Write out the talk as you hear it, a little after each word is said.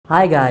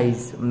Hi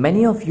guys,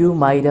 many of you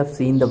might have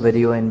seen the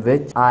video in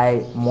which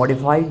I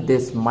modified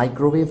this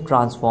microwave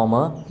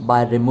transformer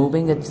by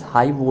removing its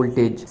high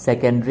voltage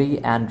secondary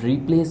and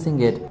replacing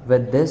it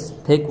with this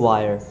thick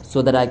wire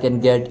so that I can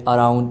get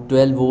around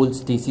 12 volts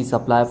DC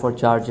supply for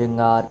charging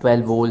our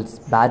 12 volts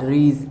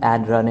batteries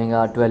and running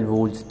our 12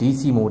 volts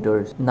DC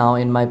motors. Now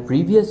in my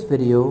previous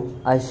video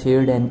I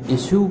shared an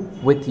issue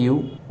with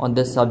you on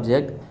this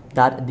subject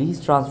that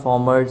these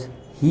transformers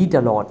heat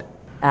a lot.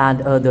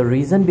 And the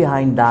reason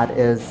behind that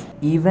is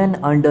even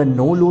under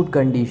no load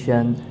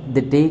condition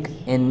they take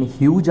in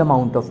huge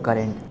amount of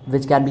current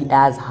which can be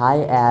as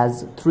high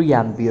as 3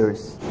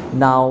 amperes.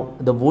 Now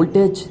the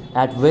voltage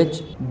at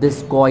which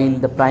this coil,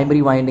 the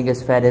primary winding,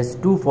 is fed is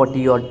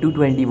 240 or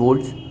 220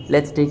 volts.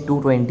 Let's take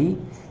 220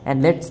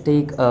 and let's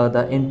take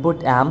the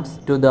input amps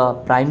to the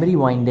primary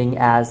winding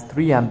as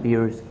 3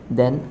 amperes.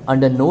 Then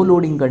under no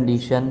loading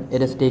condition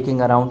it is taking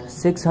around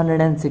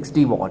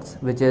 660 watts,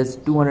 which is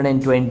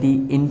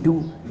 220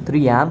 into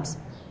 3 amps,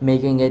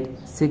 making it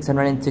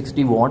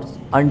 660 watts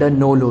under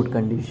no load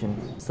condition.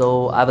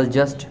 So I will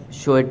just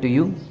show it to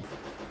you.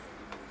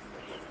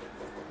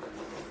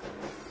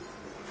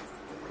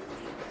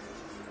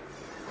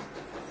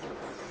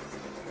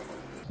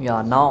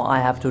 Yeah, now I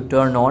have to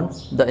turn on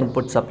the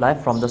input supply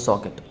from the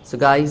socket. So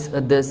guys,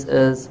 this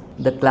is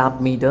the clamp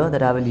meter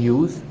that I will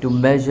use to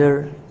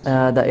measure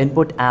the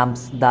input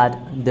amps that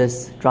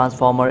this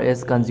transformer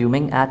is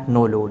consuming at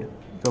no load.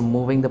 So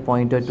moving the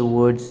pointer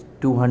towards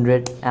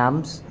 200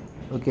 amps.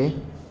 Okay,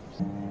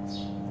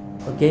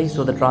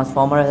 so the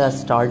transformer has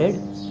started.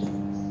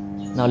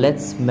 Now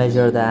let's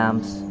measure the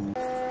amps.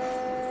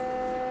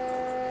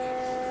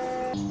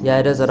 Yeah,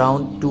 it is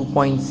around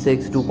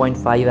 2.6,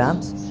 2.5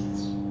 amps.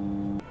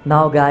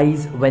 Now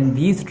guys, when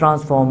these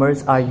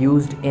transformers are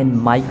used in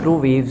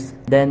microwaves,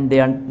 then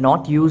they are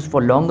not used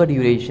for longer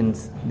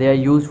durations. They are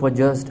used for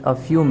just a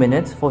few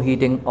minutes for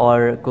heating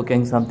or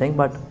cooking something,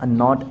 but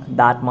not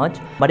that much.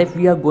 But if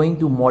we are going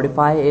to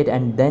modify it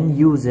and then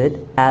use it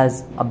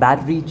as a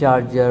battery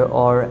charger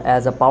or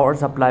as a power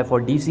supply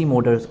for DC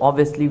motors,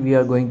 obviously we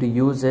are going to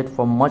use it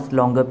for much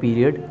longer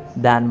period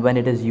than when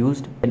it is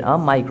used in a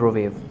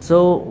microwave.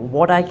 So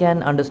what I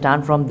can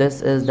understand from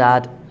this is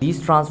that these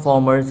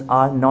transformers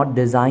are not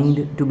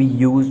designed to be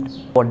used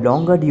for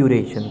longer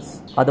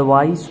durations.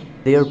 Otherwise,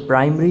 their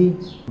primary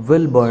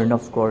will burn,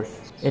 of course.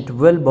 It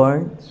will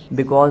burn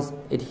because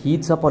it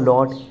heats up a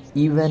lot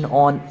even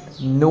on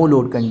no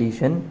load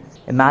condition.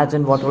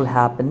 Imagine what will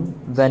happen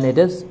when it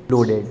is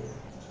loaded.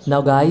 Now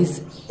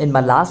guys, in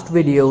my last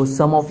video,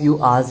 some of you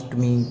asked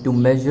me to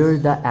measure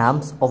the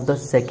amps of the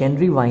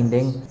secondary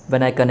winding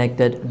when I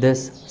connected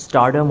this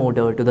starter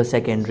motor to the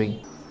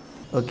secondary.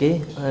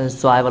 Okay,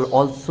 so I will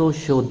also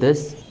show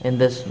this in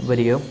this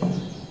video.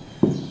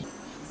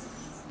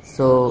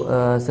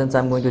 So since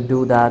I'm going to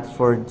do that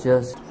for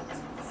just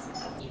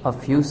a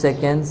few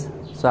seconds,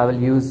 so I will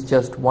use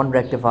just one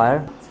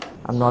rectifier.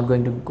 I'm not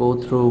going to go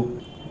through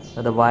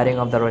the wiring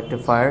of the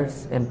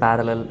rectifiers in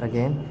parallel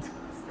again.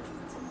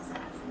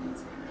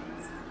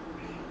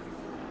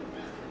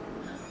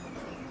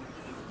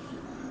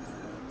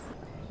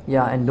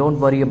 Yeah, and don't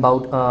worry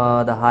about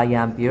the high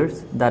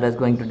amperes. That is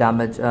going to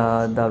damage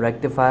the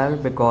rectifier,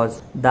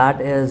 because that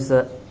is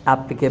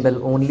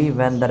applicable only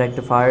when the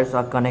rectifiers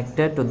are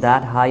connected to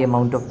that high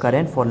amount of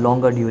current for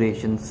longer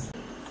durations.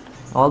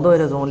 Although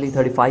it is only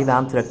 35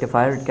 amps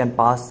rectifier, it can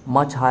pass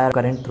much higher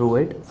current through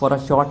it for a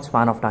short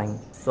span of time.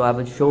 So I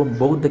will show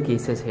both the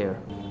cases here.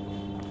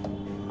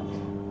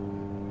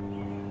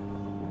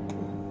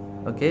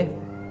 Okay.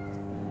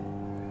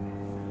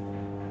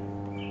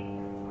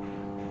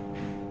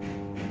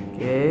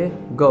 Okay,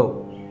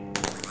 go.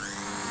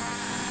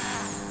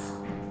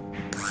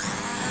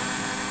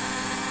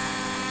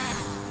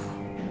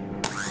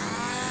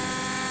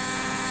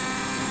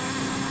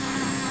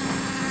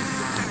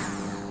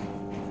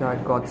 So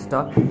it got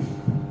stuck.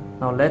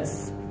 Now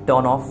let's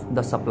turn off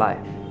the supply.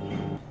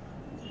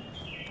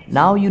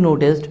 Now you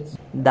noticed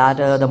that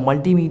the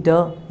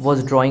multimeter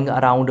was drawing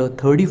around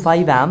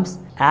 35 amps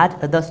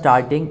at the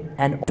starting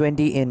and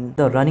 20 in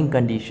the running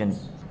condition.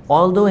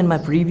 Although in my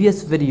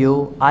previous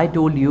video I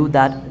told you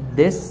that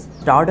this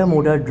starter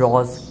motor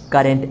draws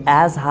current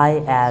as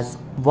high as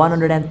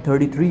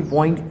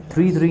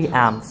 133.33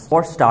 amps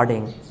for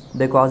starting,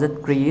 because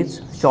it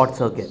creates short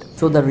circuit.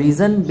 So the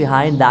reason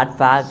behind that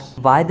fact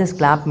why this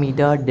clamp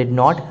meter did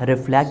not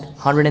reflect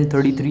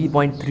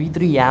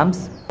 133.33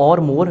 amps or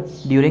more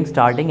during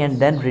starting and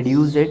then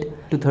reduce it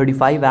to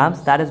 35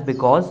 amps, that is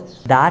because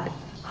that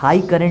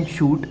high current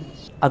shoot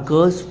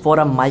occurs for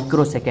a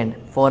microsecond,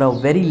 for a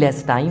very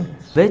less time,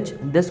 which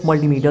this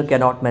multimeter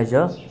cannot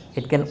measure.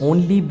 It can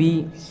only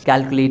be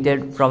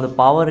calculated from the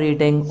power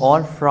rating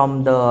or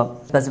from the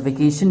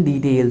specification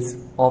details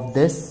of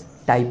this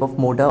type of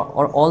motor,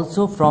 or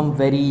also from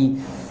very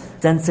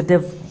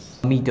sensitive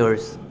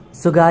meters.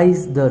 So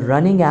guys, the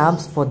running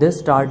amps for this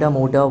starter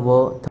motor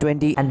were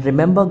 20, and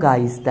remember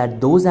guys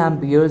that those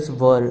amperes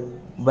were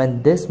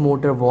when this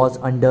motor was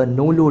under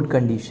no load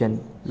condition,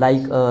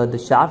 like the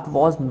shaft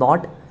was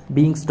not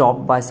being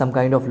stopped by some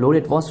kind of load,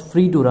 it was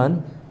free to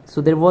run. So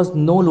there was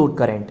no load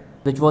current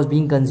which was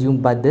being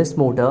consumed by this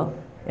motor.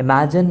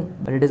 Imagine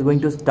when it is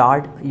going to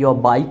start your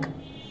bike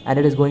and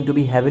it is going to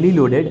be heavily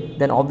loaded,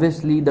 then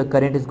obviously the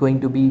current is going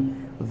to be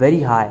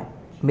very high,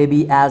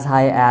 maybe as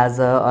high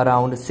as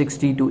around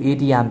 60 to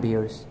 80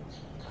 amperes.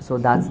 So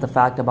that's the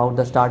fact about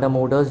the starter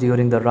motors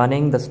during the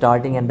running, the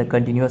starting and the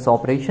continuous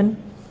operation.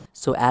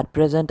 So at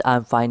present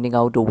I'm finding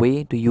out a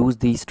way to use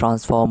these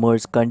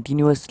transformers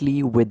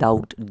continuously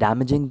without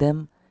damaging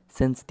them,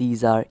 since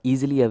these are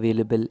easily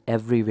available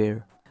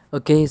everywhere.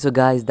 Okay, so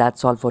guys,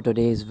 that's all for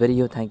today's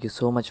video. Thank you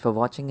so much for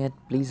watching it.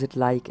 Please hit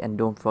like and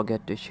don't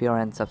forget to share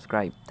and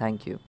subscribe. Thank you.